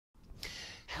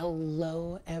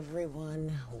Hello,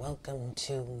 everyone. Welcome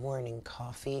to Morning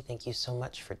Coffee. Thank you so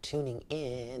much for tuning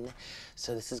in.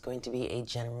 So this is going to be a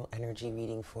general energy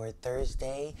reading for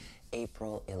Thursday,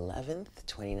 April 11th,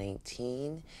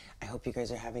 2019. I hope you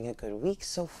guys are having a good week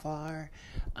so far.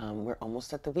 We're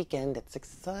almost at the weekend. It's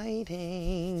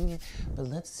exciting. But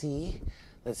let's see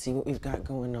what we've got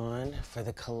going on for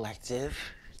the collective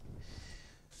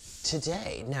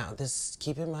today. Now,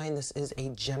 keep in mind, this is a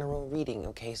general reading,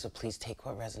 okay? So please take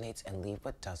what resonates and leave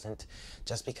what doesn't.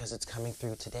 Just because it's coming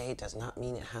through today does not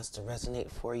mean it has to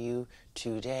resonate for you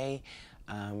today.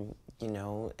 And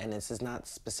this is not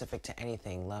specific to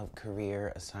anything, love,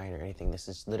 career, a sign, or anything. This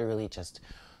is literally just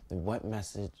what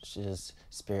messages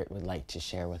Spirit would like to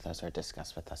share with us or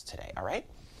discuss with us today, all right?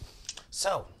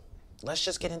 So, let's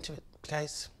just get into it,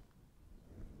 guys.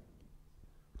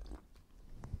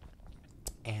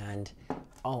 And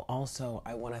also,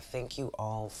 I want to thank you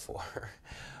all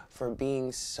for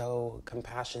being so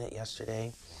compassionate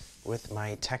yesterday with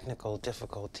my technical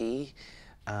difficulty.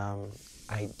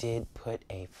 I did put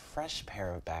a fresh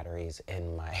pair of batteries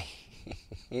in my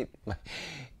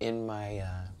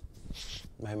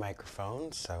my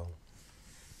microphone, so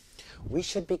we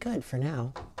should be good for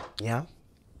now. Yeah?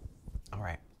 All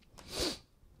right.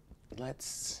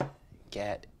 Let's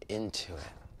get into it.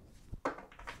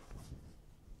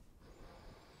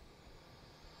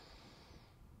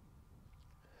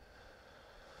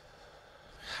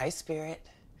 Hi, Spirit.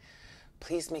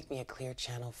 Please make me a clear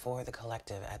channel for the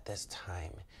collective at this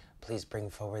time. Please bring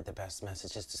forward the best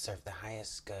messages to serve the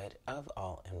highest good of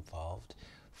all involved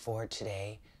for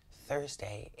today,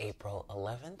 Thursday, April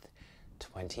 11th,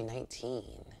 2019.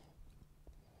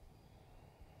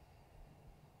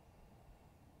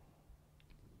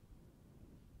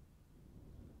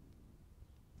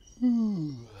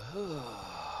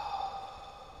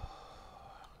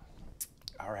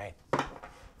 All right.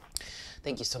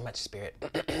 Thank you so much, Spirit.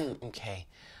 Okay.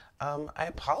 I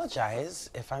apologize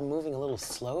if I'm moving a little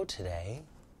slow today.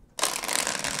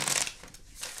 I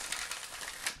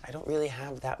don't really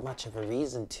have that much of a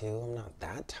reason to. I'm not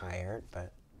that tired,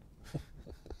 but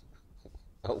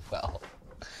oh well.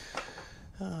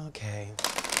 Okay.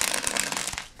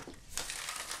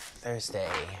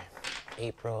 Thursday,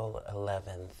 April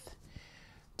 11th,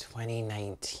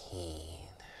 2019.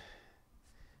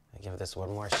 I'll give this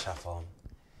one more shuffle,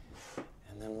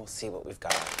 and then we'll see what we've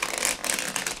got.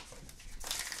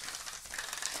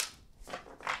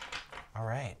 All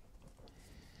right.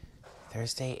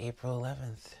 Thursday, April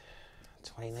 11th,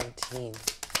 2019. Here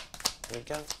we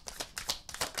go.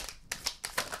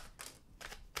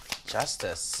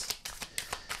 Justice.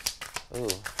 Ooh.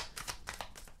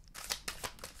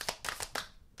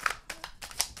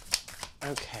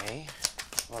 Okay.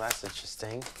 Well, that's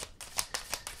interesting.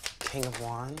 King of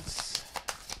Wands.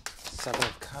 Seven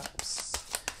of Cups.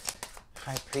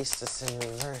 High Priestess in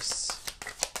reverse.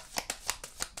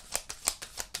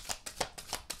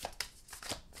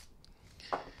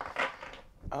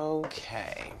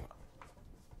 Okay.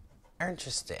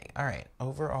 Interesting. All right.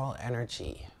 Overall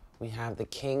energy. We have the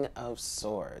King of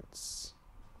Swords.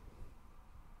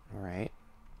 All right.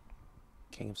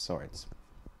 King of Swords.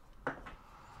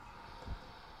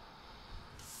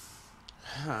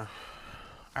 Huh.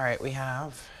 All right. We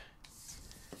have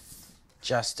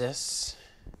Justice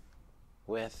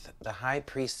with the High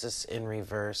Priestess in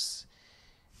reverse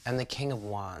and the King of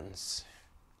Wands.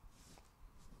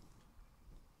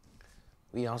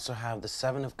 We also have the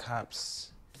Seven of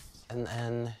Cups, and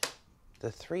then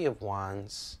the Three of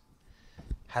Wands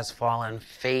has fallen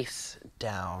face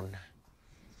down.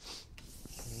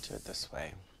 Let me do it this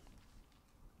way.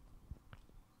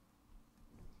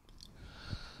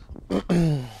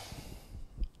 I'm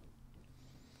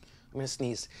gonna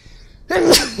sneeze.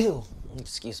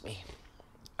 Excuse me.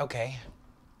 Okay.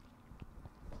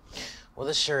 Well,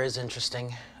 this sure is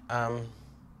interesting.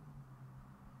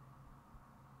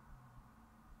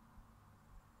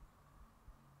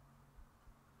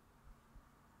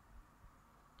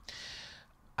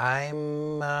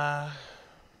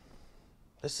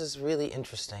 This is really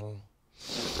interesting.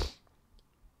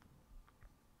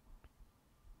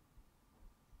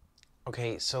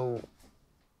 Okay, so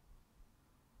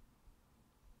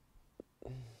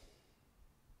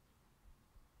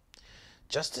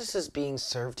justice is being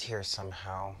served here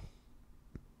somehow.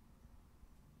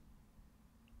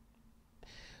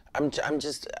 I'm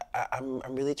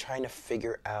really trying to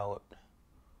figure out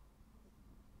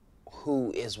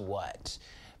who is what,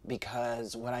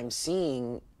 because what I'm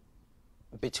seeing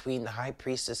between the High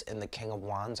Priestess and the King of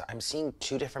Wands, I'm seeing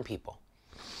two different people.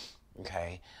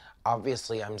 Okay,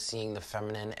 obviously I'm seeing the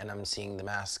feminine and I'm seeing the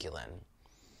masculine.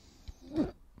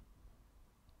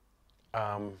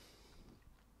 And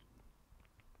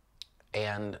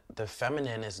the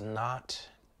feminine is not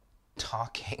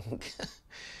talking.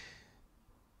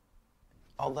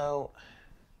 Although,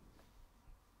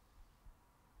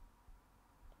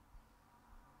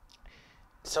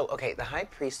 so, okay, the high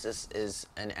priestess is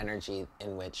an energy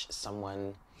in which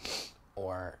someone,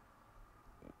 or,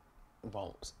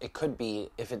 well, it could be,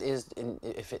 if it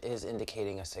is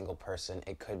indicating a single person,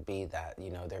 it could be that,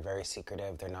 they're very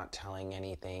secretive, they're not telling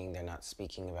anything, they're not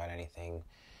speaking about anything.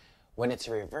 When it's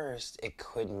reversed, it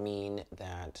could mean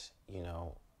that,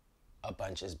 a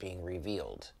bunch is being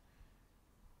revealed.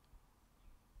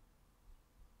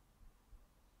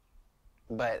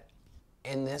 But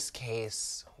in this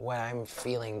case, what I'm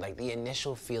feeling, like the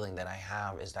initial feeling that I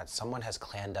have is that someone has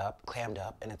clammed up,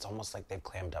 and it's almost like they've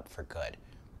clammed up for good.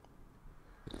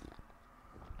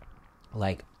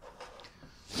 Like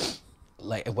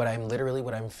what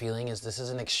I'm feeling is this is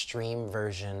an extreme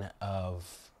version of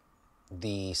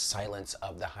the silence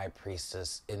of the high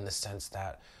priestess, in the sense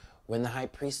that when the high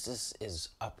priestess is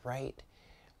upright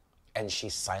and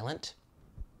she's silent,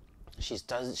 she's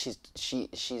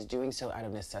doing so out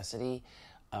of necessity.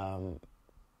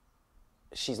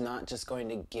 She's not just going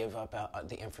to give up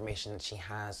the information that she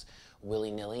has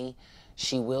willy-nilly.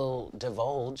 She will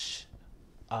divulge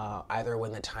either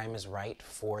when the time is right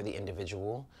for the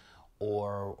individual,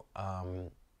 or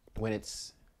when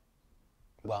it's,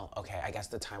 well, okay, I guess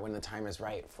when the time is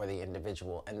right for the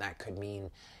individual. And that could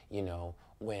mean,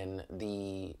 when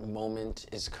the moment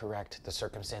is correct, the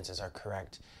circumstances are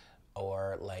correct,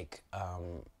 or like,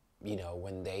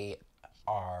 when they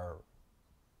are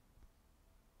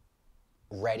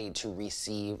ready to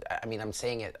receive. I mean, I'm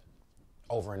saying it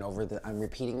over and over, that I'm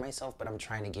repeating myself, but I'm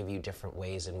trying to give you different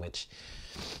ways in which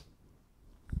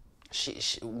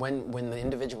when the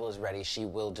individual is ready, she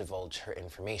will divulge her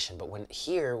information. But what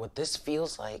this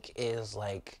feels like is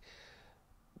like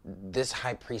this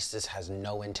high priestess has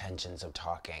no intentions of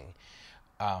talking.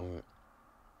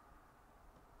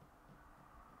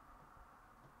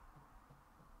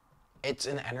 It's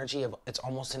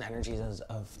almost an energy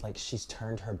of like she's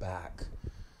turned her back.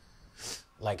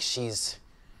 Like she's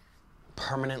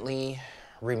permanently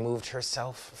removed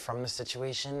herself from the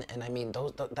situation. And I mean,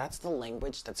 that's the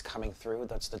language that's coming through.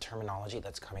 That's the terminology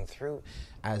that's coming through,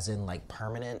 as in like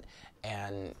permanent,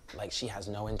 and like she has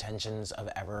no intentions of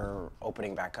ever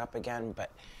opening back up again.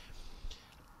 But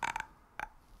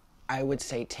I would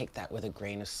say take that with a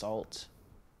grain of salt.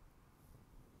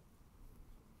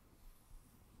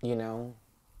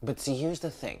 But see, here's the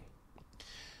thing.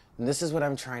 And this is what I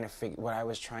was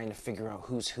trying to figure out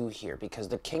who's who here, because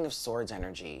the King of Swords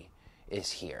energy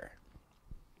is here.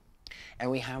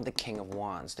 And we have the King of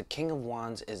Wands. The King of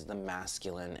Wands is the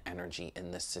masculine energy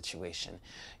in this situation.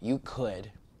 You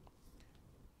could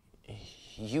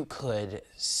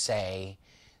say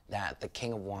that the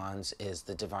King of Wands is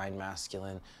the divine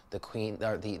masculine, the queen,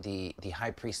 or the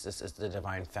high priestess is the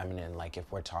divine feminine, like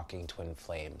if we're talking twin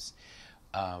flames.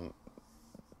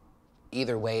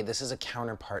 Either way, this is a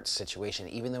counterpart situation,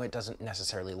 even though it doesn't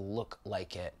necessarily look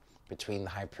like it between the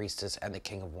high priestess and the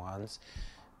King of Wands.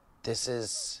 This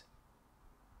is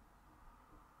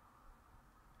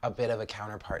a bit of a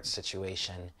counterpart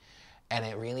situation, and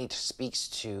it really speaks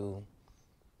to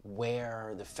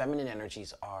where the feminine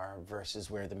energies are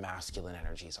versus where the masculine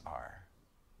energies are.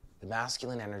 The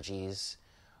masculine energies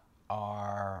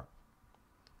are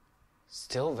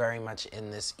still very much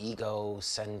in this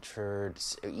egocentric,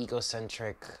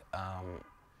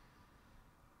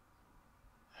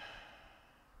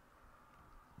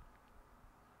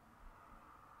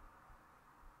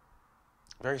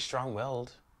 very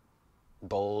strong-willed,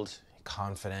 bold,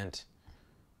 confident.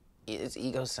 It's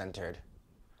ego-centered.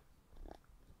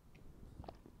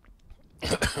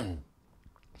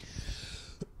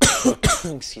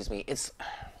 Excuse me. It's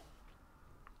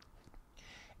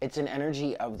an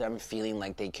energy of them feeling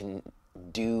like they can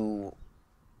do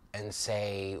and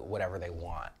say whatever they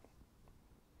want.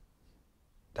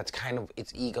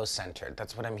 It's ego-centered.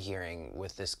 That's what I'm hearing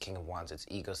with this King of Wands. It's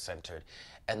ego-centered.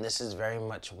 And this is very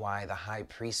much why the High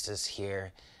Priestess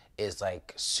here is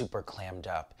like super clammed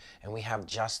up. And we have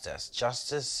Justice.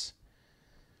 Justice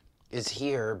is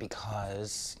here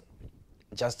because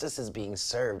justice is being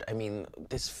served. I mean,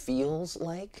 this feels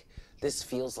like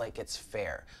it's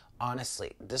fair.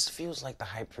 Honestly, this feels like the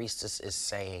High Priestess is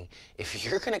saying, if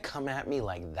you're going to come at me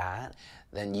like that,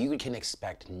 then you can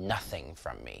expect nothing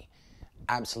from me.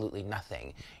 Absolutely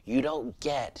nothing. You don't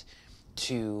get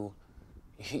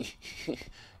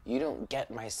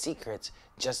my secrets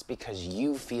just because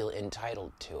you feel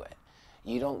entitled to it.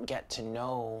 You don't get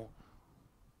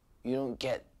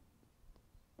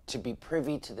to be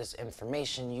privy to this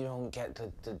information. You don't get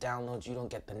the downloads, you don't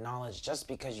get the knowledge just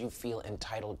because you feel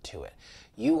entitled to it.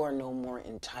 You are no more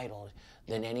entitled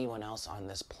than anyone else on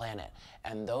this planet.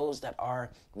 And those that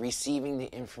are receiving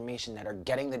the information, that are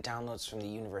getting the downloads from the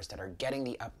universe, that are getting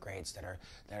the upgrades, that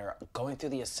are going through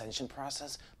the ascension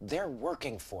process, they're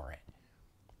working for it.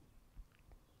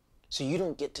 So you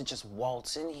don't get to just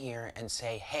waltz in here and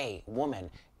say, hey, woman,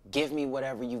 give me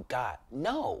whatever you got.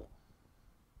 No.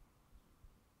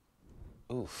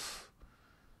 Oof.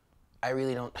 I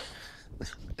really don't.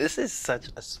 This is such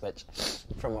a switch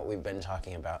from what we've been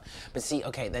talking about. But see,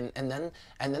 okay, then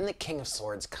the King of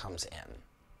Swords comes in.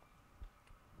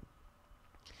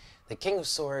 The King of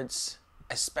Swords,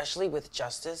 especially with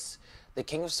justice, the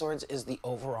King of Swords is the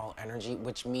overall energy,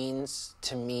 which means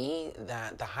to me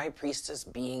that the High Priestess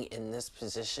being in this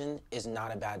position is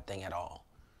not a bad thing at all.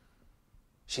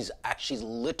 She's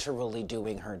literally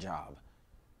doing her job.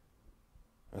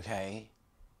 Okay?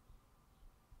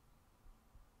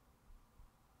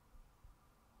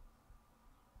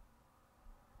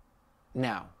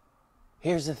 Now,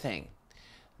 here's the thing.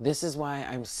 This is why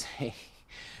I'm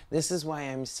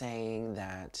saying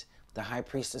that the High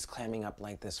Priestess clamming up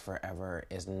like this forever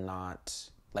is not,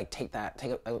 like, take that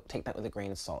with a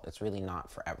grain of salt. It's really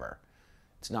not forever.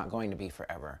 It's not going to be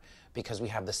forever because we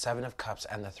have the Seven of Cups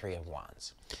and the Three of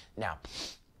Wands. Now,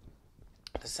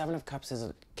 the Seven of Cups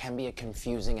can be a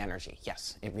confusing energy.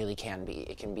 Yes, it really can be.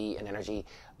 It can be an energy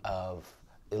of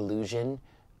illusion.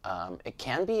 It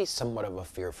can be somewhat of a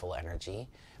fearful energy.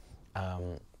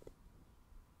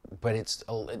 But it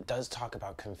does talk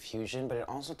about confusion, but it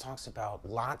also talks about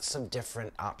lots of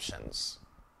different options,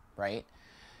 right?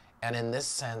 And in this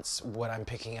sense, what I'm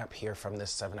picking up here from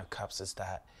this Seven of Cups is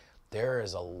that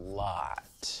there's a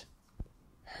lot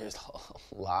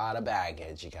of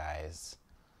baggage, you guys.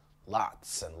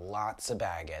 Lots and lots of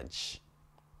baggage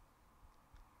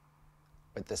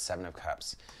with the Seven of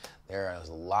Cups. There is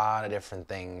a lot of different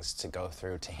things to go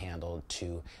through, to handle,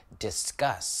 to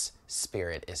discuss,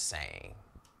 Spirit is saying.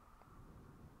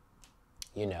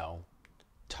 You know,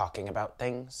 talking about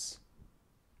things.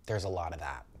 There's a lot of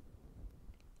that.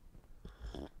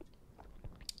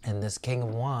 And this King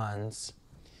of Wands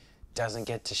doesn't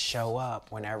get to show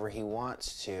up whenever he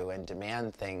wants to and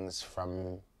demand things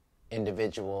from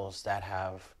individuals that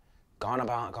have gone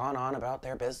on about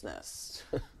their business.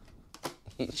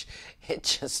 It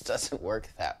just doesn't work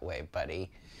that way, buddy.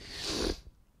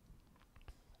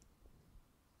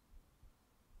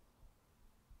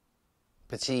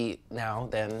 But see, now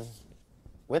then,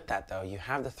 with that though, you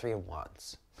have the Three of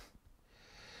Wands.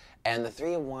 And the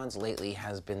Three of Wands lately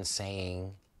has been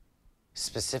saying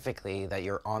specifically that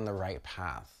you're on the right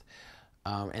path.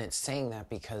 And it's saying that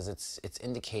because it's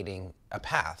indicating a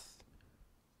path.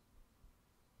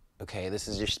 Okay, this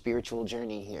is your spiritual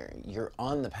journey here. You're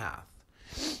on the path.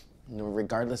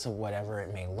 Regardless of whatever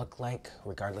it may look like,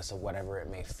 regardless of whatever it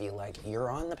may feel like, you're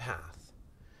on the path.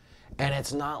 And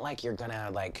it's not like you're gonna,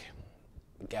 like,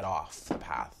 get off the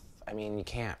path. I mean, you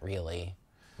can't really.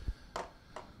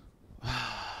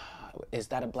 Is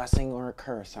that a blessing or a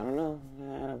curse? I don't know.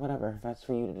 Whatever. That's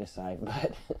for you to decide.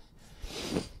 But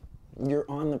you're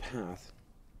on the path.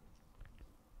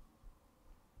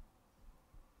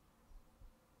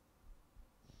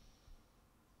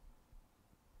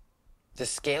 The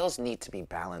scales need to be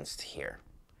balanced here.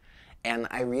 And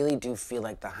I really do feel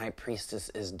like the High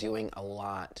Priestess is doing a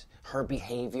lot. Her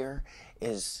behavior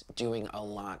is doing a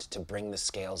lot to bring the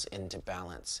scales into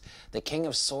balance. The King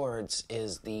of Swords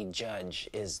is the judge,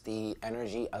 is the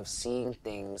energy of seeing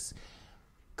things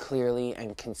clearly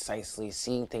and concisely,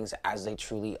 seeing things as they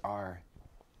truly are.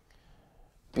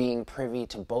 Being privy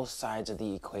to both sides of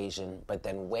the equation, but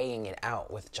then weighing it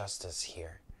out with justice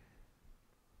here.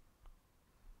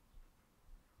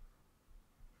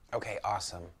 Okay,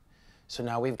 awesome. So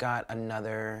now we've got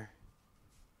another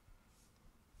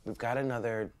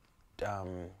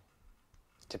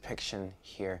depiction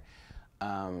here.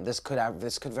 This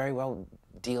could very well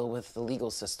deal with the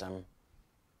legal system.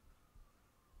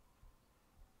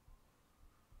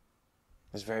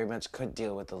 This very much could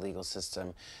deal with the legal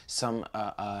system.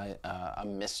 A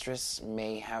mistress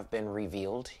may have been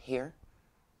revealed here.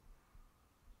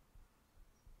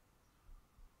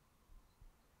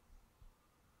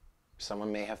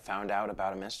 Someone may have found out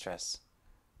about a mistress.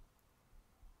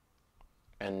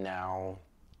 And now,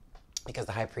 because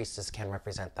the High Priestess can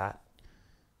represent that,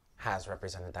 has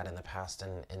represented that in the past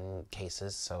in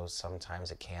cases, so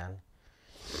sometimes it can.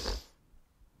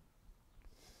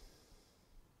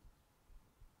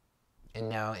 And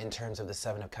now, in terms of the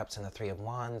Seven of Cups and the Three of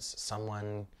Wands,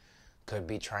 someone could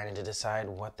be trying to decide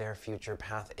what their future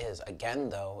path is. Again,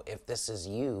 though, if this is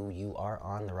you, you are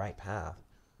on the right path.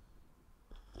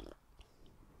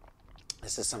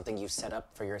 This is something you've set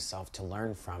up for yourself to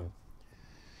learn from.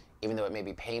 Even though it may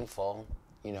be painful,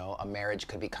 you know, a marriage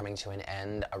could be coming to an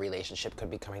end, a relationship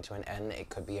could be coming to an end, it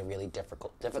could be a really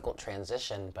difficult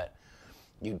transition, but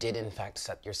you did in fact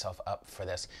set yourself up for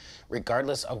this.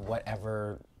 Regardless of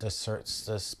whatever the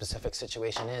specific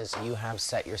situation is, you have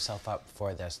set yourself up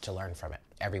for this to learn from it.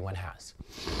 Everyone has.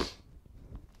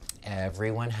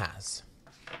 Everyone has.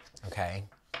 Okay?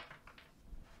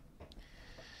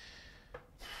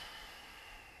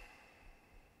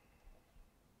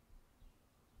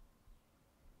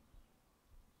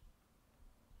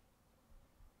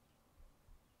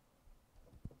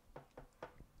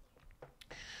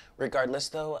 Regardless,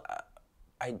 though,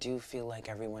 I do feel like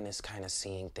everyone is kind of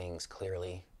seeing things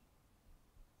clearly.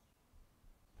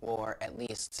 Or at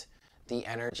least the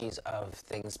energies of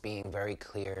things being very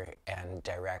clear and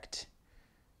direct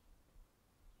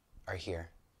are here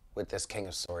with this King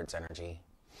of Swords energy.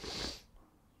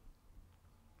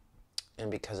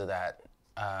 And because of that,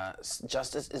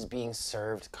 justice is being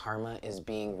served, karma is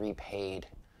being repaid.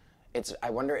 I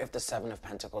wonder if the Seven of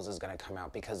Pentacles is going to come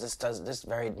out, because this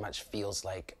very much feels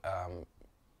like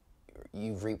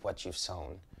you reap what you've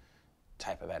sown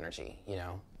type of energy, you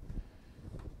know?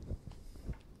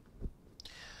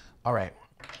 All right.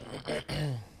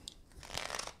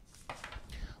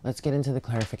 Let's get into the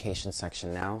clarification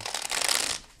section now.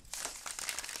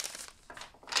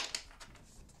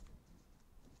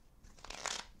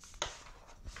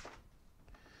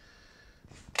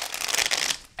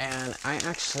 And I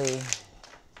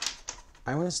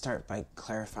want to start by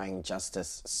clarifying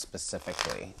justice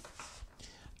specifically.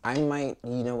 I might,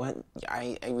 you know what,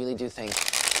 I really do think,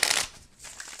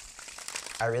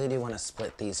 I really do want to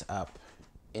split these up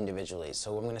individually.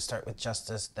 So I'm going to start with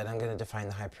justice, then I'm going to define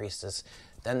the High Priestess,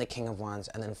 then the King of Wands,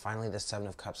 and then finally the Seven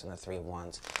of Cups and the Three of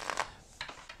Wands.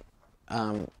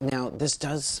 Now, this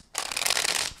does,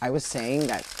 I was saying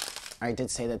that, I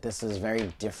did say that this is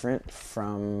very different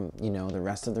from, you know, the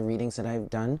rest of the readings that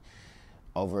I've done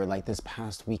over like this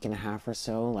past week and a half or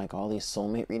so, like all these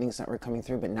soulmate readings that were coming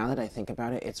through. But now that I think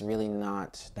about it, it's really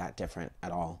not that different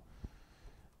at all.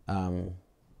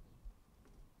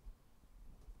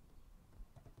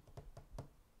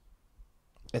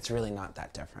 It's really not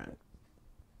that different.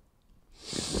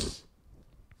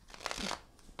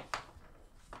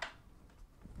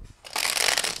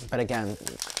 But again,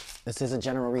 this is a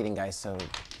general reading, guys, so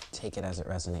take it as it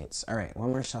resonates. All right,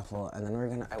 one more shuffle, and then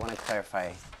I want to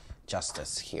clarify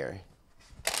justice here.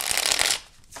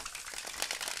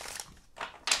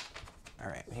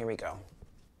 All right, here we go.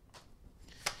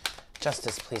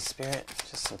 Justice, please, Spirit.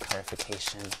 Just some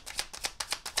clarification.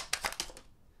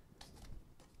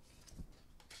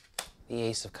 The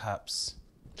Ace of Cups.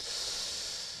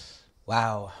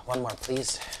 Wow, one more,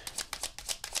 please.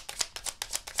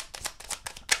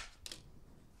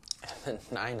 The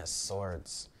Nine of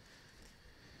Swords.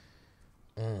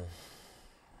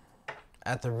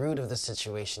 At the root of the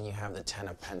situation, you have the Ten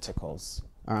of Pentacles.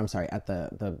 Or I'm sorry, at the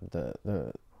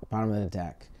bottom of the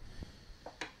deck.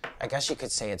 I guess you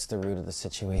could say it's the root of the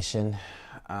situation.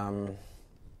 All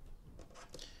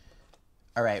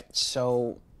right,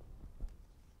 so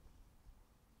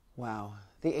wow,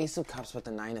 the Ace of Cups with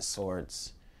the Nine of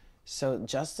Swords. So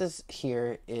justice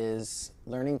here is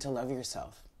learning to love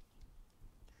yourself.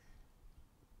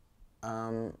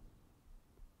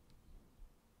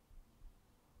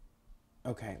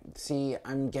 Okay, see,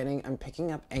 I'm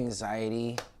picking up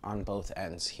anxiety on both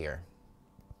ends here.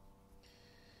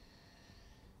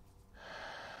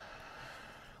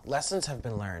 Lessons have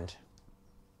been learned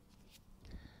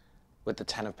with the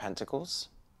Ten of Pentacles.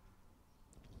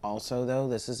 Also, though,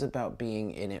 this is about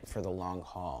being in it for the long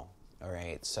haul, all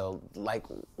right? So, like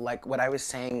what I was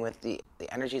saying with the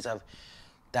energies of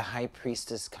the High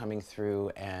Priestess coming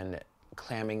through and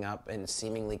clamming up and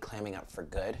seemingly clamming up for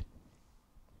good.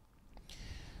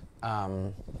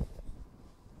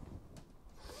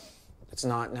 It's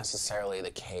not necessarily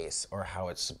the case, or how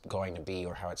it's going to be,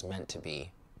 or how it's meant to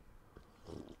be.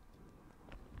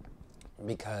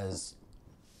 Because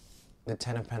the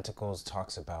Ten of Pentacles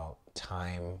talks about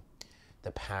time,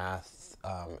 the path,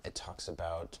 it talks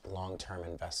about long-term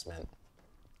investment,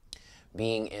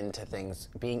 being in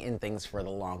things for the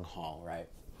long haul, right?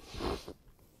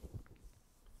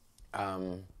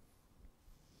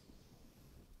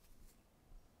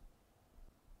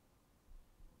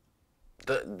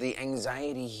 The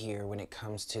anxiety here when it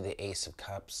comes to the Ace of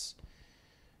Cups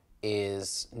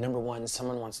is, number one,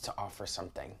 someone wants to offer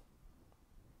something.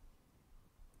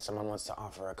 Someone wants to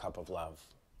offer a cup of love.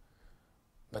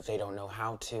 but they don't know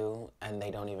how to, and they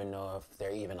don't even know if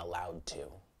they're even allowed to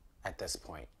at this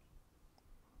point.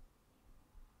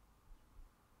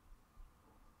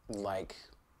 Like,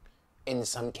 in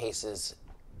some cases,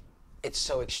 it's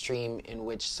so extreme in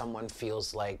which someone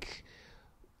feels like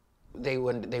they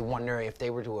wonder if they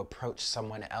were to approach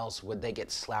someone else, would they get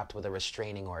slapped with a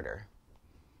restraining order?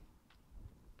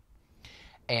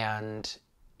 And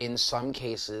in some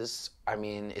cases, I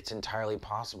mean, it's entirely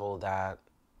possible that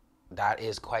that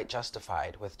is quite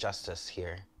justified with justice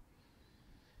here.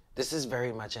 This is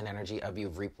very much an energy of you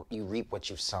reap what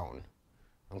you've sown.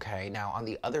 Okay, now on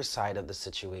the other side of the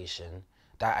situation,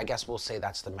 that I guess we'll say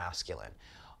that's the masculine.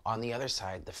 On the other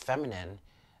side, the feminine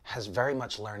has very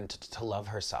much learned to love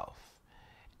herself.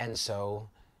 And so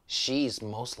she's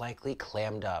most likely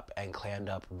clammed up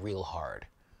real hard.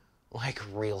 Like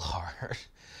real hard.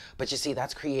 But you see,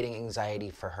 that's creating anxiety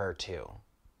for her too.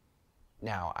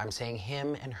 Now, I'm saying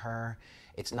him and her,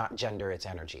 it's not gender, it's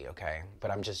energy, okay?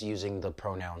 But I'm just using the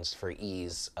pronouns for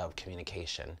ease of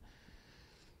communication.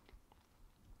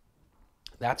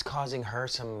 That's causing her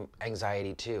some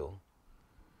anxiety too.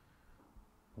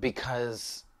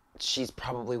 Because she's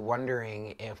probably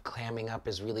wondering if clamming up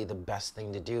is really the best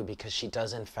thing to do, because she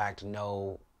does in fact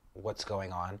know what's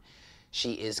going on.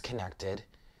 She is connected.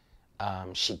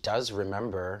 She does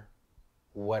remember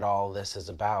what all this is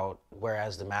about,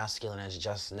 whereas the masculine is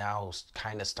just now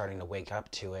kind of starting to wake up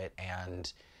to it,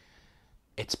 and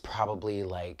it's probably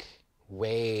like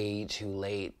way too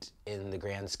late in the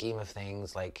grand scheme of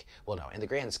things. Like, well, no, in the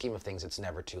grand scheme of things, it's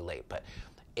never too late, but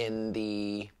in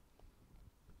the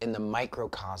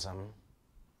microcosm,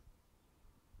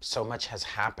 so much has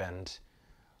happened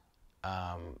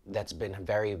that's been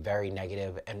very, very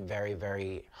negative and very,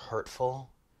 very hurtful.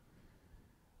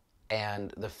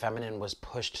 And the feminine was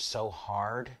pushed so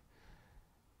hard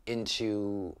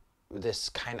into this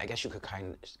kind, I guess you could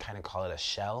kind of call it a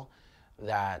shell,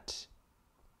 that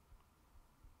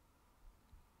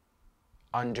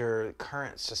under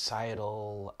current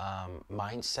societal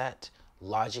mindset,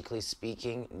 logically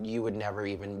speaking, you would never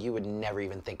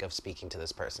even think of speaking to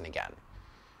this person again.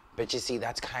 But you see,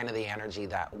 that's kind of the energy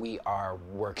that we are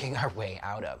working our way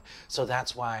out of. So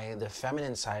that's why the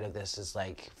feminine side of this is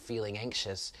like feeling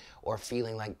anxious, or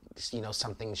feeling like, you know,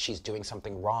 she's doing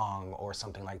something wrong or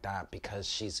something like that, because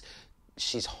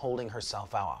she's holding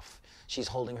herself off. She's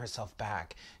holding herself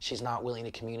back. She's not willing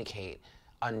to communicate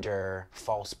under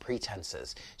false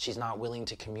pretenses. She's not willing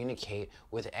to communicate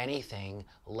with anything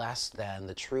less than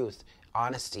the truth,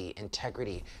 honesty,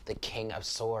 integrity, the King of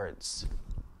Swords.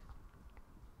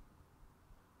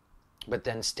 But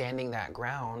then standing that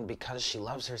ground, because she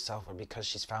loves herself, or because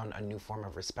she's found a new form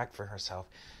of respect for herself,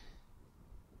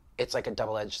 it's like a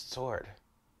double-edged sword.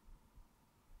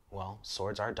 Well,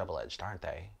 swords are double-edged, aren't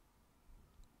they?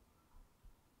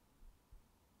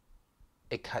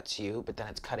 It cuts you, but then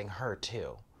it's cutting her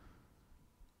too.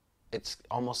 It's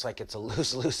almost like it's a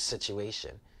lose-lose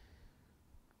situation.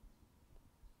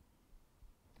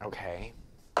 Okay.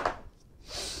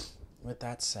 With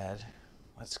that said,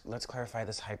 let's clarify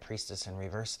this High Priestess in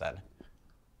reverse then.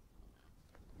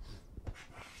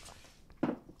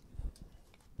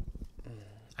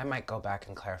 I might go back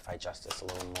and clarify justice a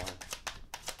little more.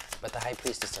 But the High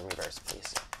Priestess in reverse,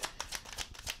 please.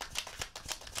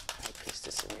 High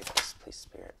Priestess in reverse, please,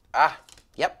 Spirit. Ah,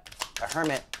 yep, the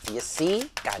Hermit. You see?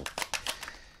 God.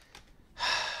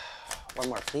 One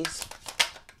more, please.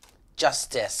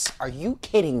 Justice. Are you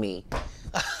kidding me?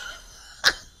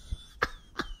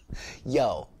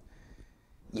 Yo.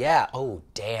 Yeah. Oh,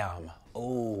 damn.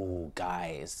 Oh,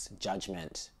 guys.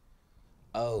 Judgment.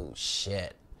 Oh,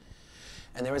 shit.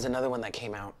 And there was another one that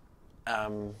came out.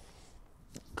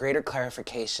 Greater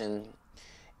clarification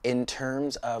in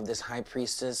terms of this High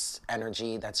Priestess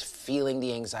energy that's feeling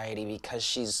the anxiety because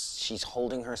she's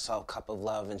holding herself cup of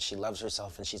love, and she loves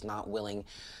herself, and she's not willing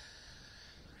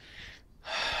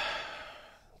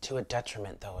to a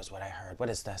detriment, though, is what I heard. What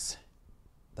is this?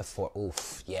 The Four.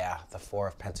 Oof. Yeah, the Four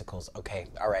of Pentacles. Okay.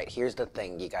 All right. Here's the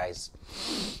thing, you guys.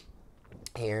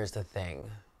 Here's the thing.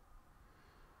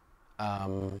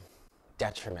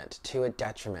 Detriment. To a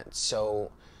detriment.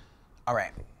 So, all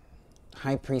right.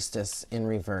 High Priestess in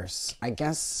reverse. I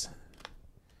guess.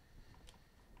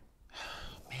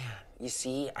 Man, you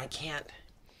see, I can't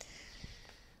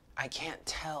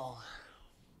tell.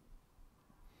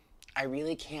 I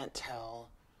really can't tell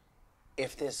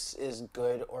if this is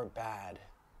good or bad.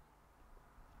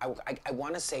 I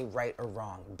want to say right or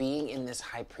wrong. Being in this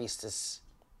High Priestess,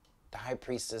 the High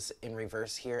Priestess in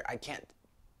reverse here, I can't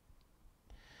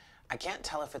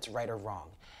tell if it's right or wrong.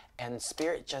 And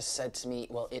Spirit just said to me,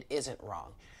 well, it isn't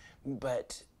wrong.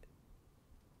 But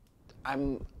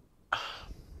I'm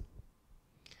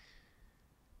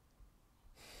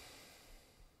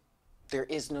there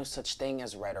is no such thing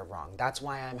as right or wrong. That's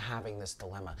why I'm having this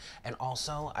dilemma. And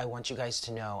also, I want you guys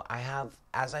to know,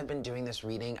 as I've been doing this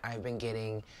reading, I've been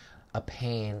getting a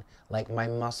pain, like my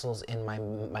muscles in my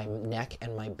neck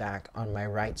and my back on my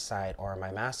right side or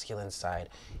my masculine side,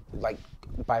 like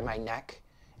by my neck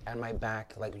and my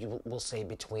back, like you will say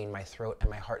between my throat and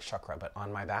my heart chakra, but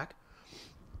on my back,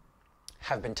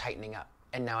 have been tightening up.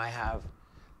 And now I have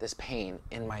this pain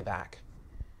in my back.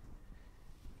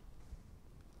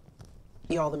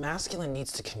 Y'all, the masculine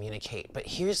needs to communicate, but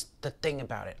here's the thing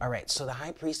about it. All right, so the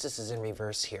high priestess is in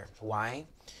reverse here. Why?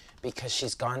 Because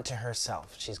she's gone to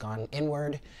herself. She's gone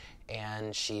inward,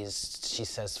 and she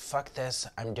says, fuck this.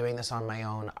 I'm doing this on my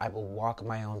own. I will walk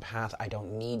my own path. I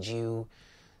don't need you.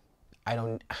 I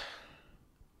don't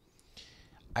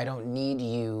need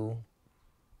you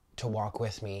to walk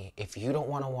with me. If you don't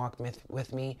want to walk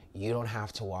with me, you don't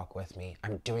have to walk with me.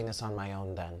 I'm doing this on my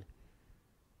own then.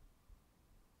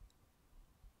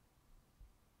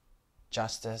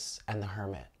 Justice and the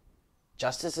Hermit.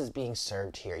 Justice is being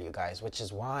served here, you guys, which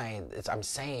is why I'm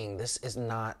saying this is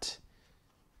not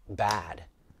bad.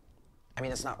 I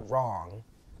mean, it's not wrong.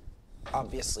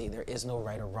 Obviously, there is no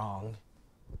right or wrong.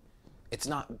 It's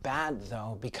not bad,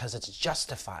 though, because it's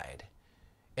justified.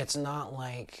 It's not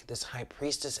like this high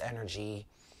priestess energy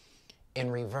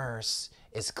in reverse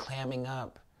is clamming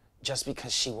up just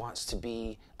because she wants to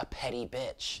be a petty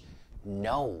bitch.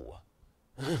 No.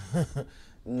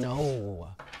 No.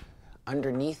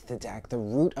 Underneath the deck, the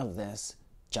root of this,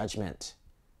 judgment,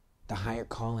 the higher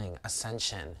calling,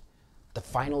 ascension, the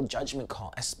final judgment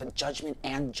call, judgment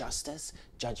and justice,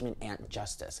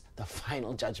 the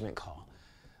final judgment call.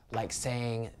 Like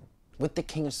saying, with the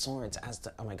King of Swords as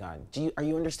the, oh my God, are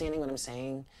you understanding what I'm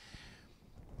saying?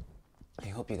 I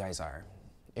hope you guys are.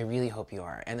 I really hope you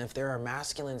are. And if there are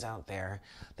masculines out there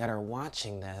that are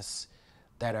watching this,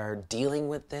 that are dealing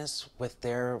with this with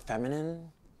their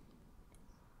feminine,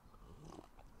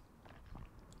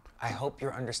 I hope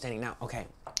you're understanding now. Okay,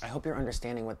 I hope you're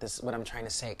understanding what I'm trying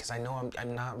to say, because I know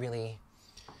I'm not really.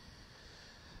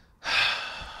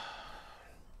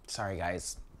 Sorry,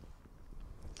 guys.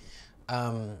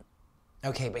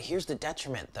 Okay, but here's the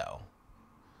detriment, though.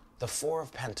 The Four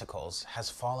of Pentacles has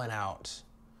fallen out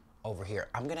over here.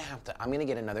 I'm gonna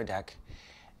get another deck,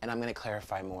 and I'm going to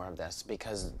clarify more of this,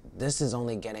 because this is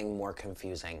only getting more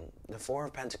confusing. The Four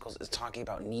of Pentacles is talking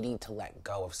about needing to let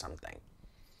go of something.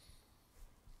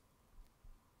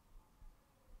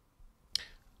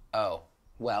 Oh,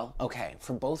 well, okay.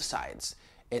 For both sides,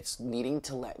 it's needing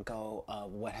to let go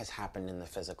of what has happened in the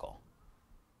physical.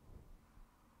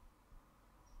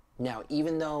 Now,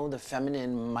 even though the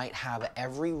feminine might have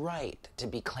every right to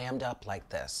be clammed up like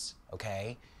this,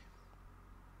 okay?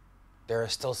 There are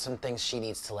still some things she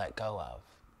needs to let go of.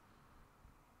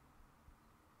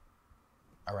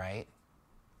 All right?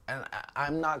 And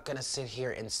I'm not going to sit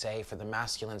here and say, for the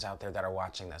masculines out there that are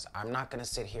watching this, I'm not going to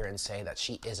sit here and say that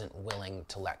she isn't willing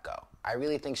to let go. I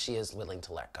really think she is willing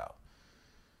to let go.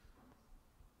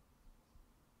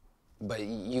 But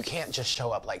you can't just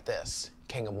show up like this,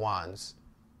 King of Wands,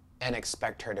 and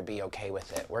expect her to be okay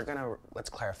with it. Let's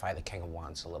clarify the King of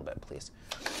Wands a little bit, please.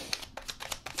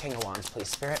 King of Wands, please,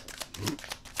 Spirit.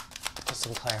 Put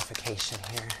some clarification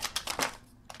here.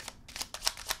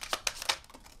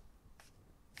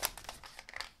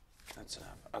 That's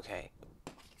enough. Okay.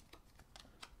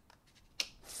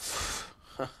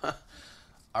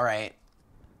 All right.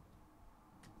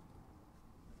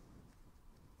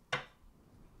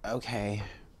 Okay.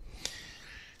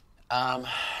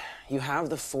 You have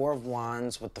the Four of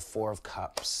Wands with the Four of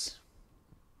Cups.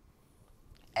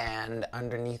 And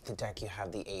underneath the deck, you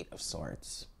have the Eight of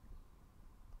Swords.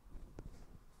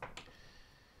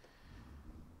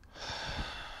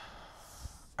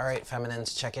 All right,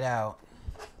 feminines, check it out.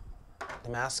 The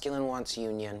masculine wants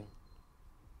union.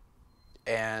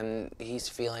 And he's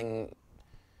feeling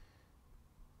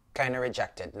kind of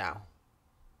rejected now.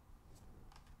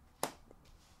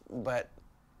 But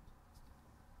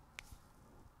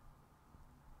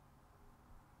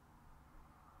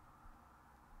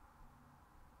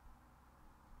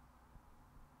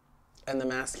and the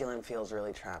masculine feels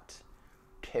really trapped,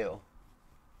 too.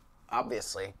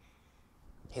 Obviously.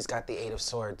 He's got the Eight of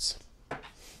Swords.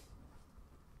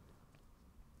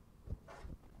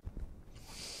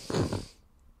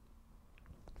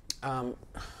 All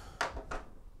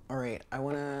right, I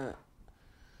want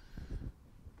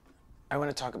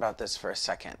to talk about this for a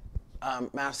second.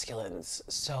 Masculines.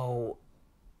 So,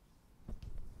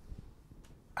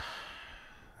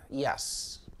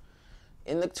 yes.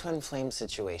 In the twin flame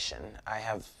situation, I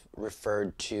have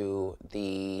referred to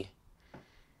the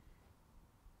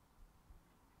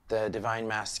divine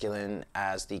masculine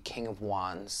as the King of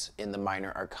Wands in the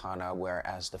minor arcana,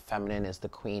 whereas the feminine is the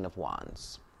Queen of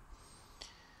Wands.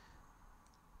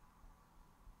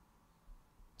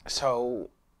 So,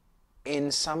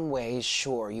 in some ways,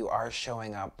 sure, you are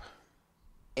showing up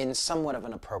in somewhat of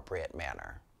an appropriate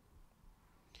manner.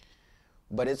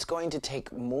 But it's going to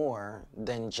take more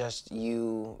than just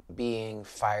you being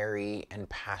fiery and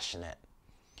passionate.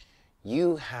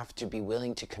 You have to be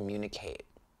willing to communicate.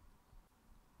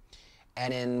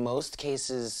 And in most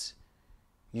cases,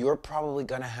 you're probably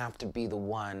going to have to be the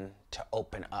one to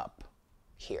open up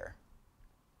here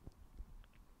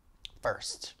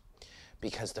first.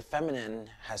 Because the feminine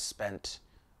has spent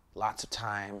lots of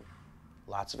time,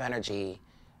 lots of energy,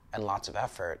 and lots of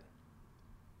effort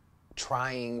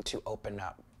trying to open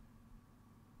up.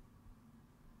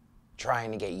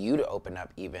 Trying to get you to open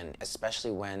up even,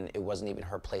 especially when it wasn't even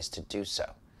her place to do so.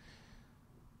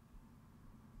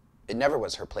 It never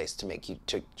was her place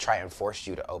to try and force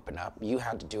you to open up. You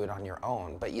had to do it on your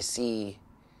own. But you see,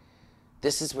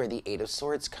 this is where the Eight of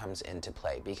Swords comes into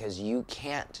play, because you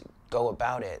can't go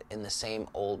about it in the same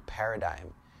old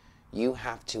paradigm. You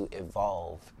have to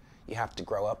evolve. You have to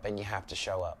grow up, and you have to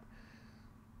show up.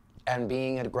 And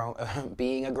being a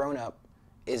grown-up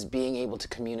is being able to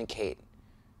communicate.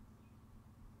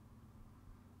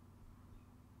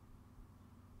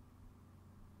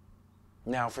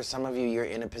 Now, for some of you, you're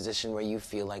in a position where you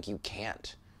feel like you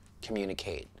can't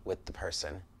communicate with the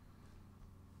person.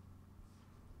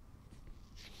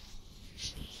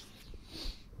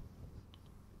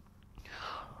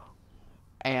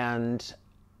 And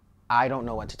I don't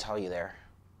know what to tell you there.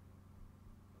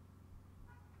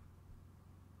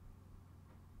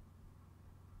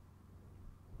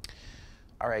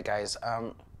 All right, guys.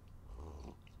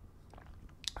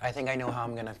 I think I know how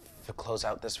I'm going to close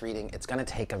out this reading. It's going to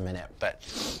take a minute, but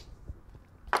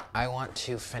I want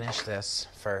to finish this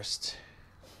first.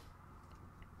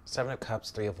 Seven of Cups,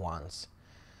 Three of Wands.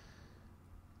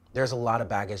 There's a lot of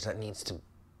baggage that needs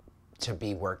to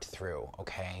be worked through,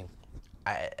 okay?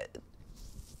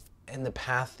 In the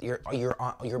path, you're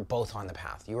both on the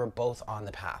path. You are both on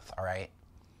the path, all right?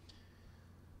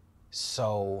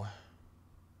 So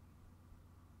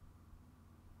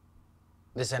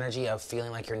this energy of feeling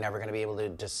like you're never going to be able to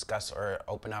discuss or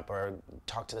open up or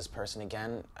talk to this person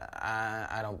again,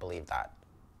 I don't believe that,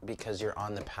 because you're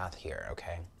on the path here,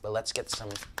 okay? But let's get some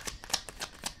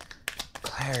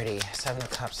clarity. Seven of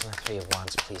Cups and the Three of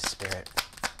Wands, please, Spirit.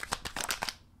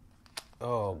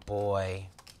 Oh, boy.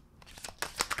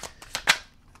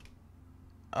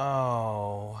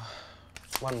 Oh.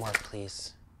 One more,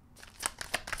 please.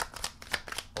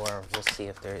 Or we'll see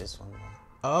if there is one more.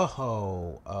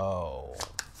 Oh.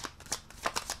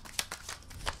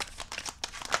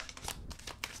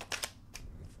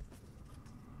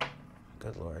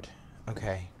 Good Lord.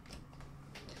 Okay.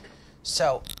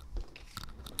 So,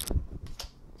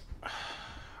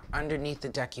 underneath the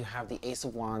deck, you have the Ace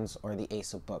of Wands or the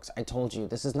Ace of Books. I told you,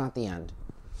 this is not the end.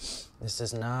 This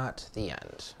is not the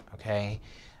end, okay?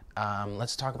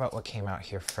 Let's talk about what came out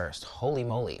here first. Holy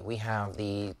moly. We have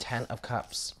the Ten of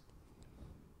Cups.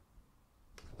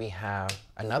 We have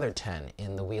another 10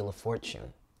 in the Wheel of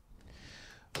Fortune.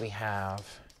 We have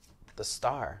the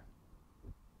Star.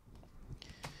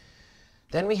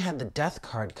 Then we had the Death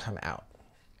card come out.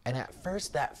 And at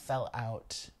first that fell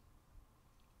out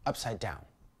upside down.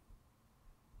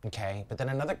 Okay? But then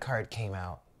another card came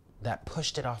out that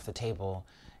pushed it off the table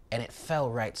and it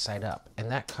fell right side up. And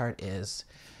that card is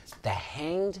the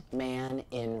Hanged Man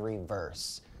in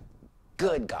reverse.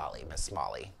 Good golly, Miss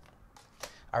Molly.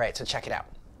 All right, so check it out.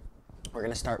 We're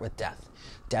going to start with Death.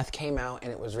 Death came out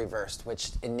and it was reversed,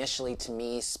 which initially to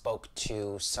me spoke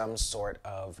to some sort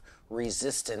of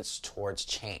resistance towards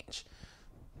change.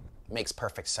 Makes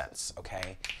perfect sense,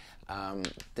 okay?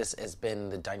 This has been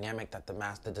the dynamic that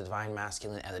the divine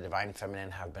masculine and the divine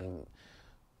feminine have been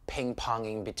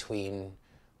ping-ponging between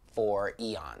for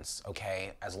eons,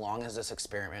 okay? As long as this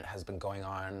experiment has been going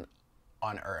on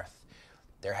Earth,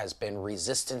 there has been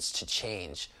resistance to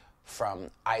change from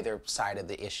either side of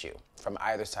the issue, from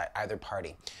either side, either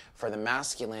party. For the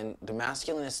masculine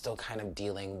is still kind of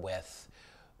dealing with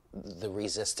the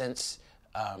resistance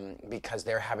because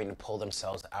they're having to pull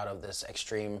themselves out of this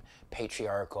extreme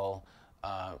patriarchal,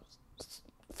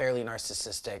 fairly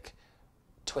narcissistic,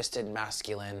 twisted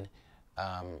masculine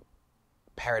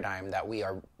paradigm that we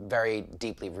are very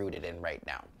deeply rooted in right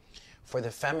now. For the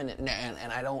feminine,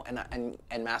 and I don't,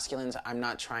 and masculines, I'm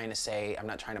not trying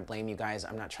to blame you guys.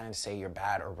 I'm not trying to say you're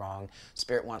bad or wrong.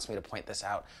 Spirit wants me to point this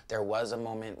out. There was a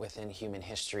moment within human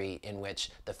history in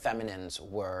which the feminines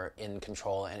were in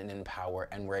control and in power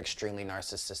and were extremely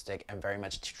narcissistic and very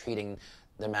much treating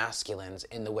the masculines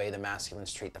in the way the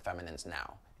masculines treat the feminines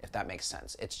now, if that makes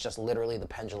sense. It's just literally the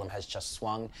pendulum has just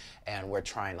swung and we're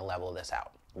trying to level this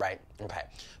out, right? Okay.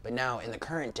 But now in the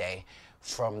current day,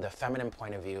 from the feminine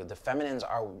point of view, the feminines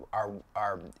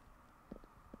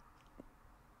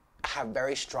have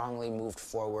very strongly moved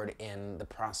forward in the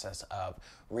process of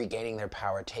regaining their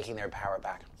power, taking their power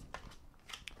back.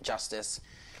 Justice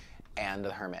and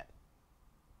the Hermit.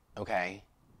 Okay?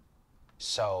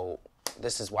 So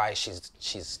this is why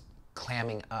she's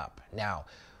clamming up. Now,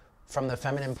 from the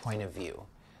feminine point of view,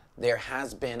 there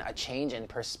has been a change in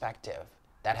perspective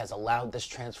that has allowed this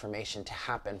transformation to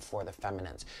happen for the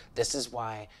feminines. This is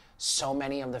why so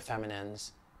many of the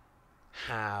feminines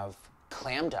have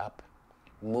clammed up,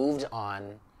 moved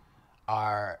on,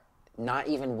 are not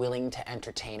even willing to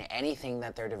entertain anything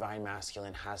that their divine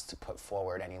masculine has to put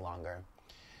forward any longer.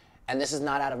 And this is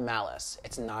not out of malice.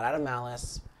 It's not out of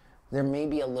malice. There may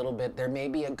be a little bit, there may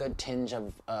be a good twinge,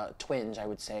 I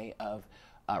would say, of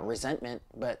resentment,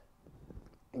 but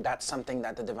that's something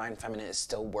that the divine feminine is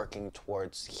still working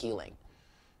towards healing,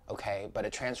 okay? But a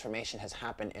transformation has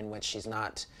happened in which she's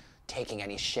not taking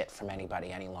any shit from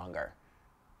anybody any longer.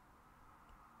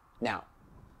 Now,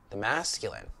 the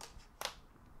masculine.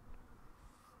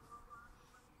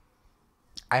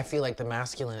 I feel like the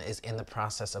masculine is in the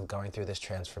process of going through this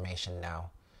transformation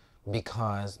now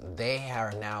because they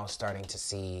are now starting to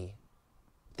see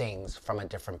things from a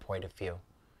different point of view.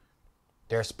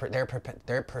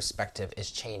 Their perspective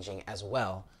is changing as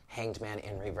well. Hanged man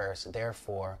in reverse.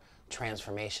 Therefore,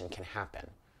 transformation can happen.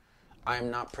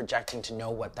 I'm not projecting to know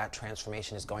what that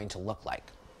transformation is going to look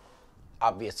like.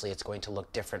 Obviously, it's going to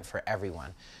look different for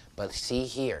everyone. But see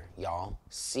here, y'all.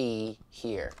 See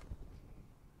here.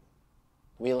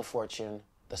 Wheel of Fortune,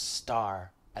 the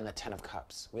Star, and the Ten of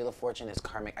Cups. Wheel of Fortune is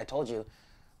karmic. I told you,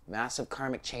 massive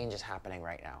karmic change is happening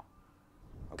right now.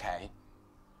 Okay?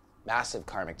 Massive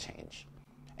karmic change.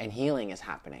 And healing is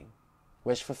happening.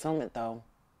 Wish fulfillment, though,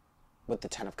 with the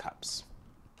Ten of Cups,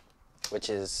 which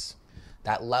is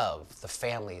that love, the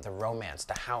family, the romance,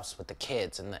 the house with the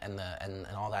kids, and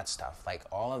all that stuff. Like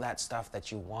all of that stuff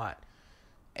that you want,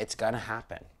 it's gonna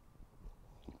happen.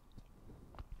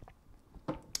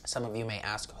 Some of you may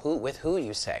ask, who with who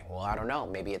you say? Well, I don't know.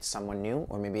 Maybe it's someone new,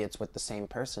 or maybe it's with the same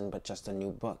person, but just a new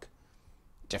book,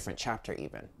 different chapter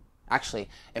even. Actually,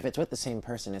 if it's with the same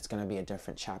person, it's going to be a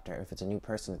different chapter. If it's a new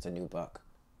person, it's a new book.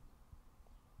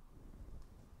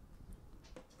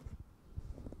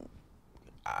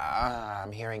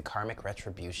 I'm hearing karmic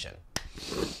retribution.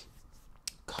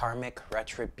 Karmic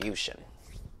retribution.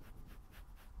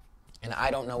 And I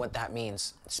don't know what that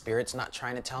means. Spirit's not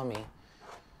trying to tell me.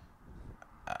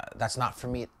 That's not for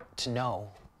me to know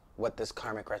what this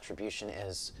karmic retribution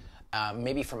is.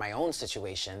 Maybe for my own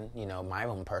situation, you know, my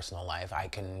own personal life, I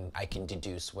can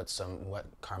deduce what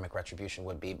karmic retribution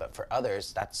would be. But for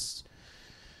others, that's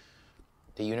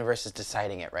the universe is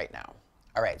deciding it right now.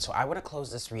 All right, so I want to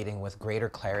close this reading with greater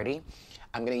clarity.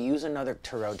 I'm going to use another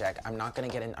tarot deck. I'm not going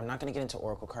to get into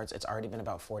oracle cards. It's already been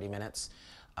about 40 minutes.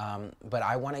 But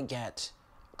I want to get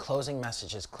closing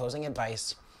messages, closing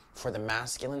advice for the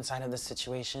masculine side of the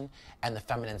situation and the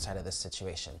feminine side of the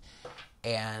situation.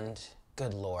 And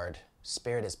good Lord,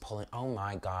 Spirit is pulling, oh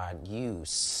my God, you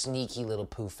sneaky little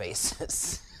poo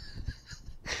faces.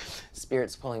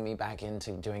 Spirit's pulling me back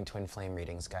into doing twin flame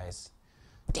readings, guys.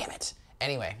 Damn it.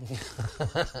 Anyway,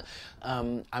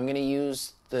 I'm going to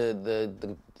use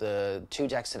the two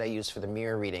decks that I use for the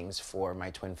mirror readings for my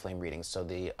twin flame readings. So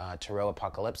the Tarot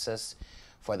Apocalypsis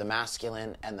for the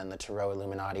masculine, and then the Tarot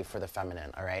Illuminati for the feminine,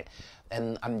 all right?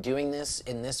 And I'm doing this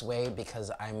in this way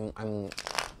because I'm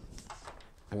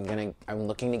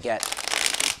looking to get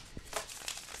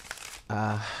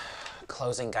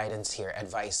closing guidance here,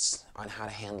 advice on how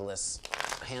to handle this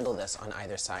on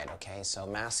either side, okay? So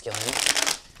masculines,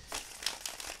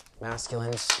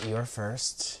 you're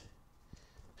first.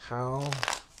 How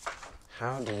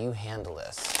do you handle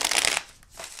this?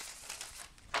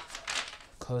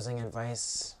 Closing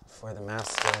advice for the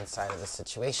masculine side of the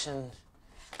situation.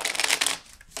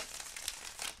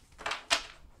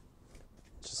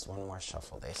 Just one more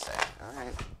shuffle, they say. All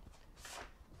right.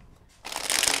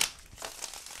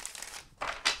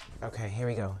 Okay, here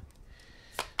we go.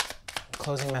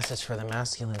 Closing message for the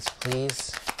masculines,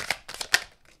 please.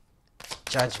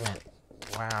 Judgment.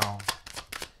 Wow.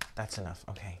 That's enough.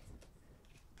 Okay.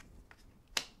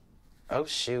 Oh,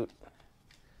 shoot.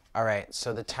 All right,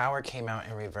 so the Tower came out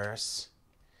in reverse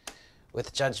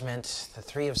with Judgment, the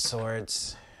Three of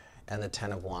Swords, and the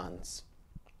Ten of Wands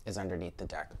is underneath the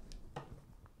deck.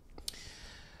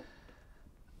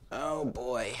 Oh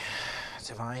boy,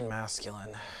 Divine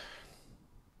Masculine.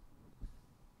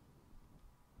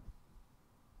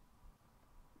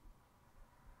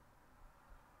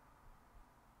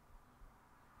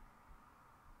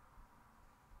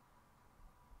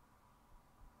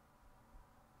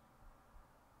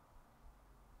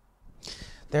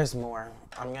 There's more.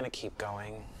 I'm gonna keep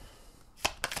going.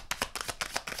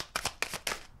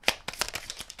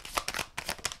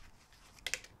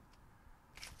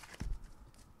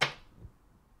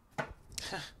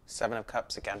 Seven of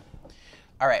Cups again.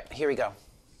 All right, here we go.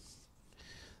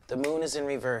 The Moon is in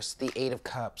reverse, the Eight of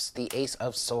Cups, the Ace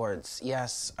of Swords.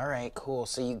 Yes, all right, cool.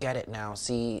 So you get it now.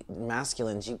 See,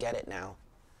 masculines, you get it now.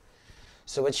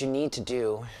 So what you need to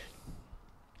do,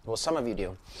 well, some of you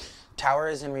do. Tower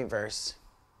is in reverse.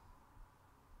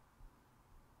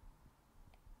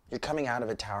 You're coming out of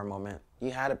a Tower moment.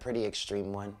 You had a pretty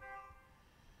extreme one.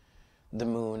 The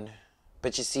Moon.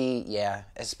 But you see, yeah,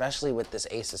 especially with this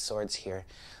Ace of Swords here,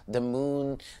 the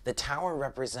Moon, the Tower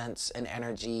represents an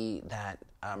energy that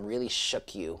really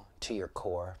shook you to your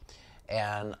core.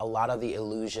 And a lot of the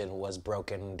illusion was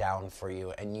broken down for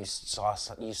you. And you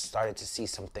started to see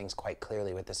some things quite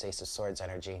clearly with this Ace of Swords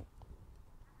energy.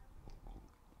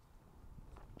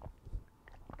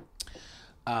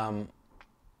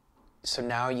 So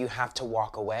now you have to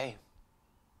walk away.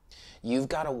 You've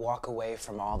got to walk away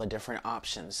from all the different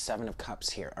options. Seven of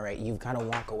Cups here, all right? You've got to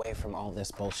walk away from all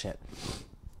this bullshit.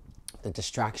 The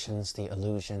distractions, the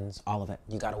illusions, all of it.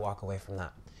 You got to walk away from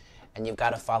that. And you've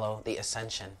got to follow the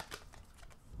ascension.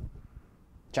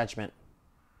 Judgment.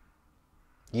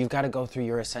 You've got to go through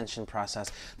your ascension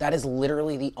process. That is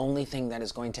literally the only thing that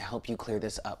is going to help you clear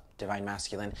this up, Divine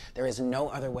Masculine. There is no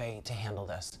other way to handle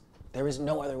this. There is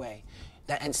no other way.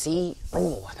 And see,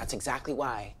 oh, that's exactly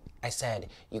why I said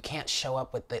you can't show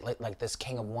up with like this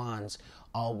King of Wands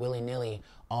all willy-nilly,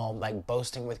 all like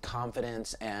boasting with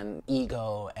confidence and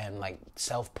ego and like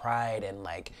self-pride and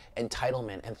like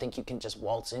entitlement and think you can just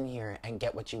waltz in here and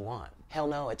get what you want. Hell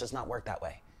no, it does not work that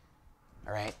way.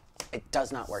 All right? It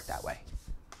does not work that way.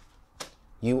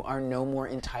 You are no more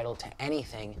entitled to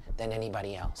anything than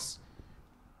anybody else.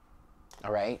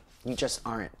 All right? You just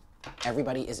aren't.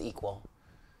 Everybody is equal.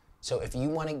 So if you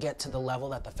want to get to the level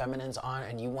that the feminine's on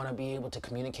and you want to be able to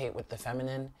communicate with the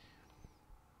feminine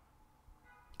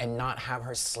and not have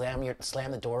her slam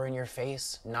the door in your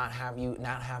face, not have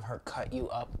her cut you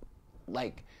up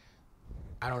like,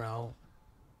 I don't know,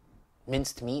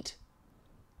 minced meat,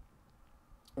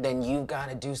 then you've got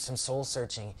to do some soul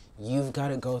searching. You've got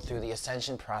to go through the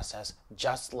ascension process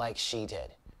just like she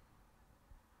did.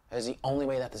 That is the only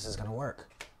way that this is going to work.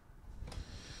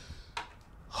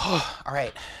 All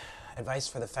right. Advice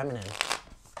for the feminine.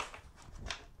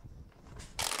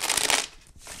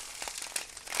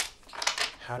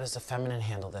 How does the feminine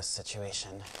handle this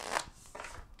situation?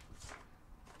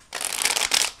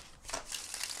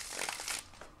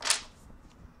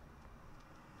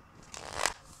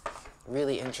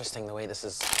 Really interesting the way this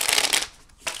has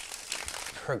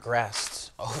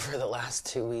progressed over the last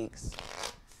 2 weeks.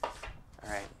 All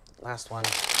right, last one.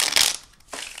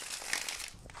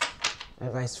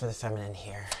 Advice for the feminine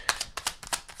here.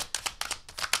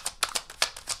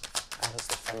 How does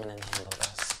the feminine handle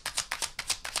this?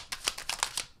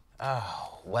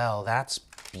 Oh, well, that's...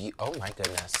 Oh, my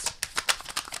goodness.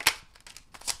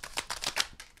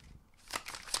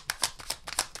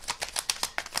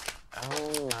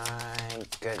 Oh, my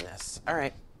goodness. All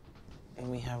right. And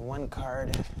we have one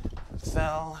card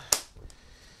fell.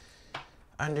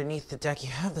 Underneath the deck, you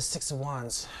have the Six of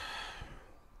Wands.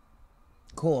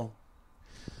 Cool.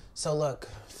 So look,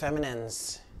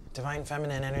 feminines, divine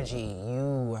feminine energy,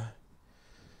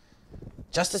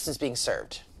 justice is being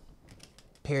served.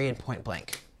 Period, point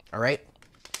blank. All right?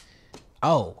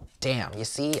 Oh, damn. You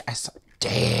see?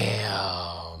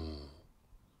 Damn.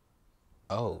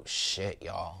 Oh, shit,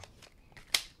 y'all.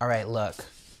 All right, look.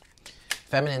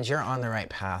 Feminines, you're on the right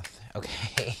path,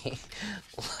 okay?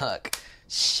 Look,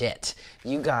 shit.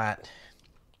 You got...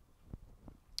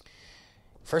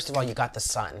 First of all, you got the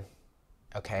sun.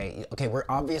 Okay, we're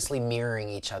obviously mirroring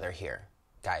each other here,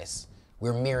 guys.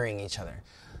 We're mirroring each other.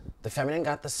 The feminine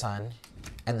got the sun,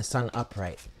 and the sun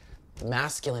upright. The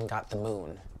masculine got the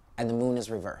moon, and the moon is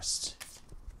reversed.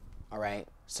 All right?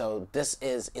 So this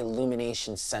is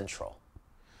illumination central.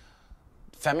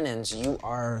 Feminines, you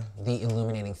are the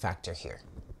illuminating factor here.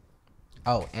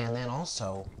 Oh, and then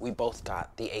also, we both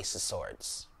got the Ace of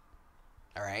Swords.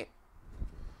 All right?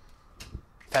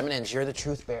 Feminines, you're the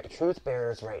truth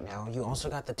bearers right now. You also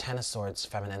got the Ten of Swords,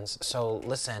 feminines. So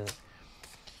listen,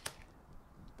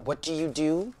 what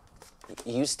do?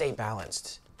 You stay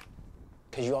balanced.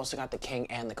 Because you also got the King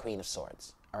and the Queen of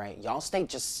Swords. All right, y'all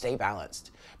just stay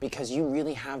balanced, because you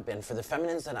really have been, for the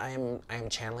feminines that I am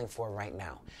channeling for right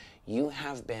now, you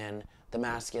have been the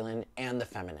masculine and the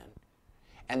feminine.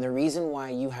 And the reason why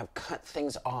you have cut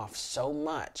things off so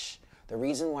much, the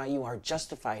reason why you are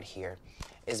justified here,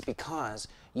 is because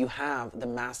you have the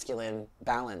masculine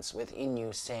balance within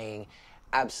you saying,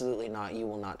 absolutely not, you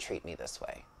will not treat me this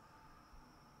way.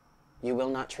 You will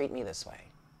not treat me this way.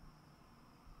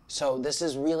 So this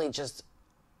is really just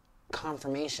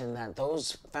confirmation that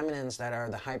those feminines that are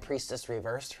the High Priestess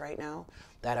reversed right now,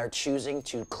 that are choosing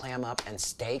to clam up and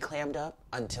stay clammed up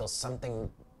until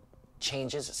something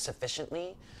changes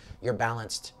sufficiently, you're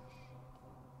balanced.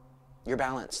 You're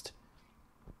balanced.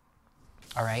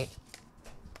 All right?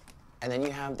 And then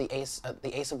you have the Ace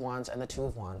of Wands and the Two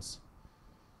of Wands.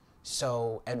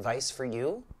 So, advice for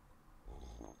you,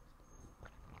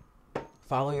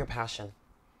 follow your passion.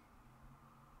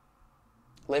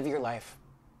 Live your life.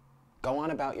 Go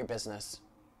on about your business.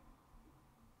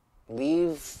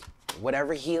 Leave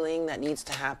whatever healing that needs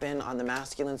to happen on the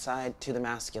masculine side to the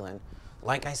masculine.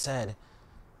 Like I said,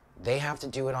 they have to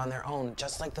do it on their own,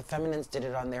 just like the feminines did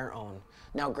it on their own.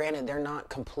 Now, granted, they're not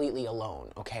completely alone,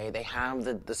 okay? They have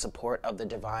the support of the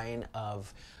divine,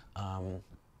 of,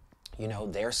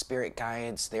 their spirit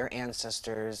guides, their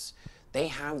ancestors. They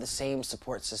have the same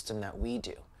support system that we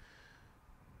do.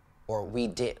 Or we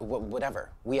did,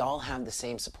 whatever. We all have the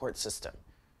same support system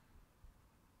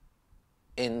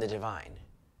in the divine.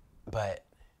 But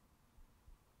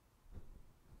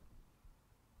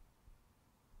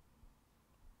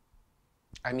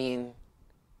I mean,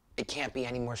 it can't be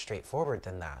any more straightforward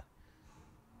than that.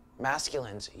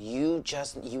 Masculines, you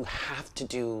have to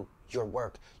do your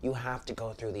work. You have to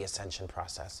go through the ascension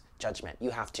process. Judgment, you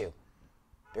have to.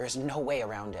 There is no way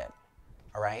around it.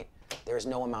 All right? There is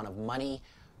no amount of money,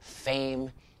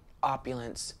 fame,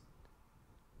 opulence.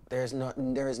 There is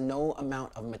no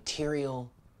amount of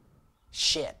material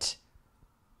shit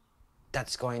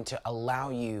that's going to allow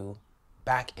you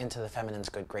back into the feminine's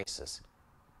good graces.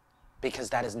 Because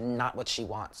that is not what she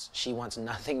wants. She wants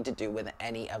nothing to do with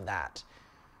any of that.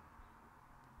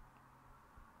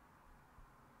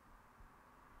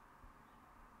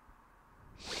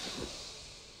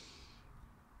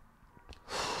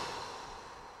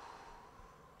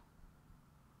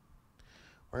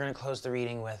 We're going to close the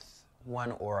reading with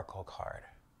one oracle card.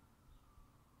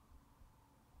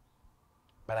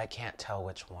 But I can't tell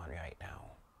which one right now.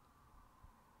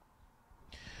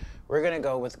 We're going to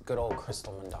go with good old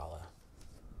Crystal Mandala.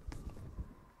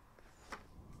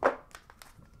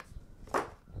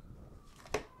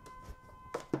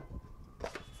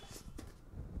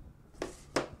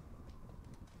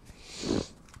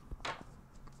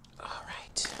 All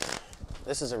right.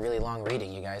 This is a really long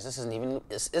reading, you guys. This isn't even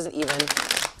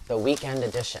the weekend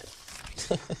edition.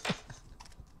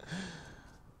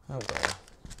 Oh boy.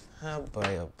 Oh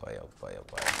boy, oh boy, oh boy, oh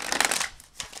boy.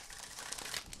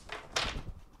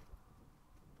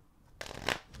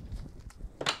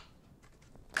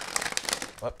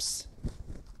 Whoops.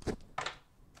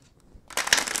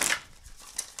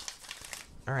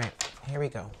 All right, here we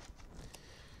go.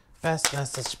 Best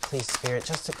message, please, Spirit,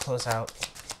 just to close out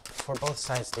for both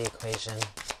sides of the equation.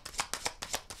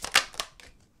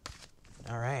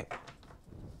 All right.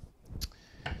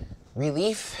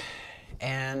 Relief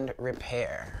and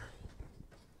repair.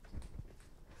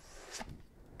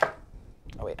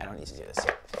 Oh, wait, I don't need to do this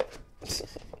yet.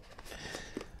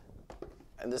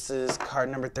 And this is card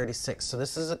number 36. So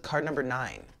this is card number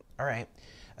 9. All right.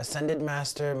 Ascended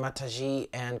Master Mataji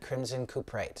and Crimson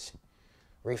Cuprite.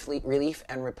 Relief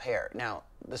and repair. Now,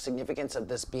 the significance of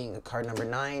this being a card number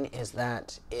 9 is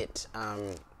that it,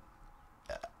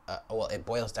 it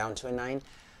boils down to a 9.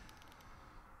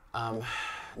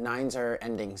 9s are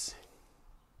endings.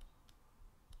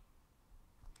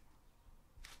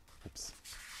 Oops.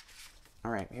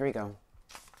 All right, here we go.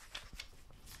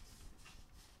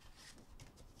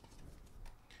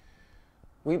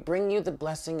 We bring you the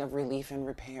blessing of relief and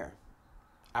repair.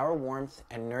 Our warmth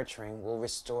and nurturing will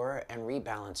restore and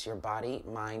rebalance your body,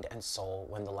 mind, and soul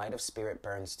when the light of spirit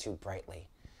burns too brightly.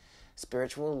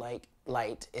 Spiritual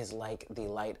light is like the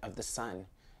light of the sun.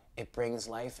 It brings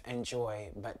life and joy,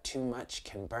 but too much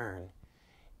can burn.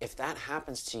 If that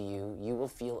happens to you, you will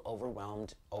feel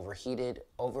overwhelmed, overheated,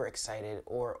 overexcited,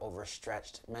 or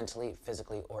overstretched mentally,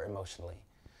 physically, or emotionally.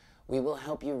 We will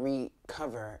help you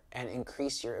recover and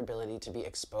increase your ability to be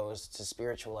exposed to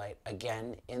spiritual light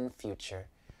again in future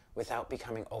without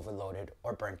becoming overloaded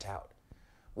or burnt out.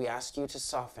 We ask you to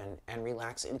soften and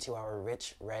relax into our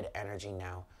rich red energy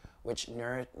now, which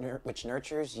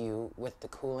nurtures you with the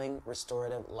cooling,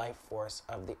 restorative life force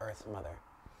of the Earth Mother.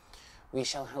 We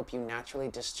shall help you naturally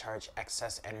discharge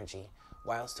excess energy,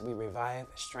 whilst we revive,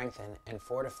 strengthen, and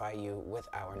fortify you with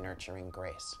our nurturing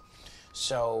grace.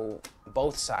 So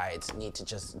both sides need to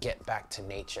just get back to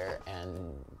nature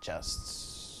and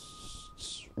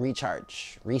just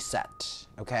recharge, reset,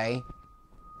 okay?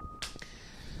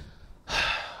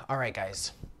 All right,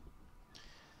 guys.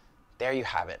 There you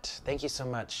have it. Thank you so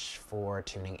much for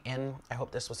tuning in. I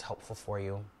hope this was helpful for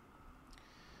you.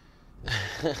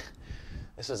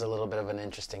 This was a little bit of an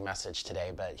interesting message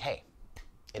today, but hey,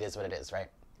 it is what it is, right?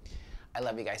 I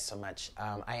love you guys so much.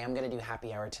 I am going to do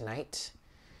happy hour tonight.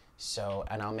 So,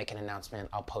 and I'll make an announcement.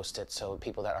 I'll post it so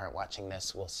people that aren't watching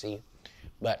this will see.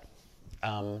 But,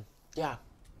 yeah.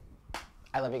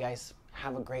 I love you guys.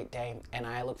 Have a great day. And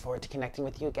I look forward to connecting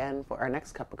with you again for our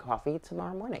next cup of coffee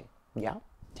tomorrow morning. Yeah?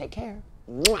 Take care.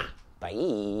 Mwah!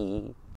 Bye.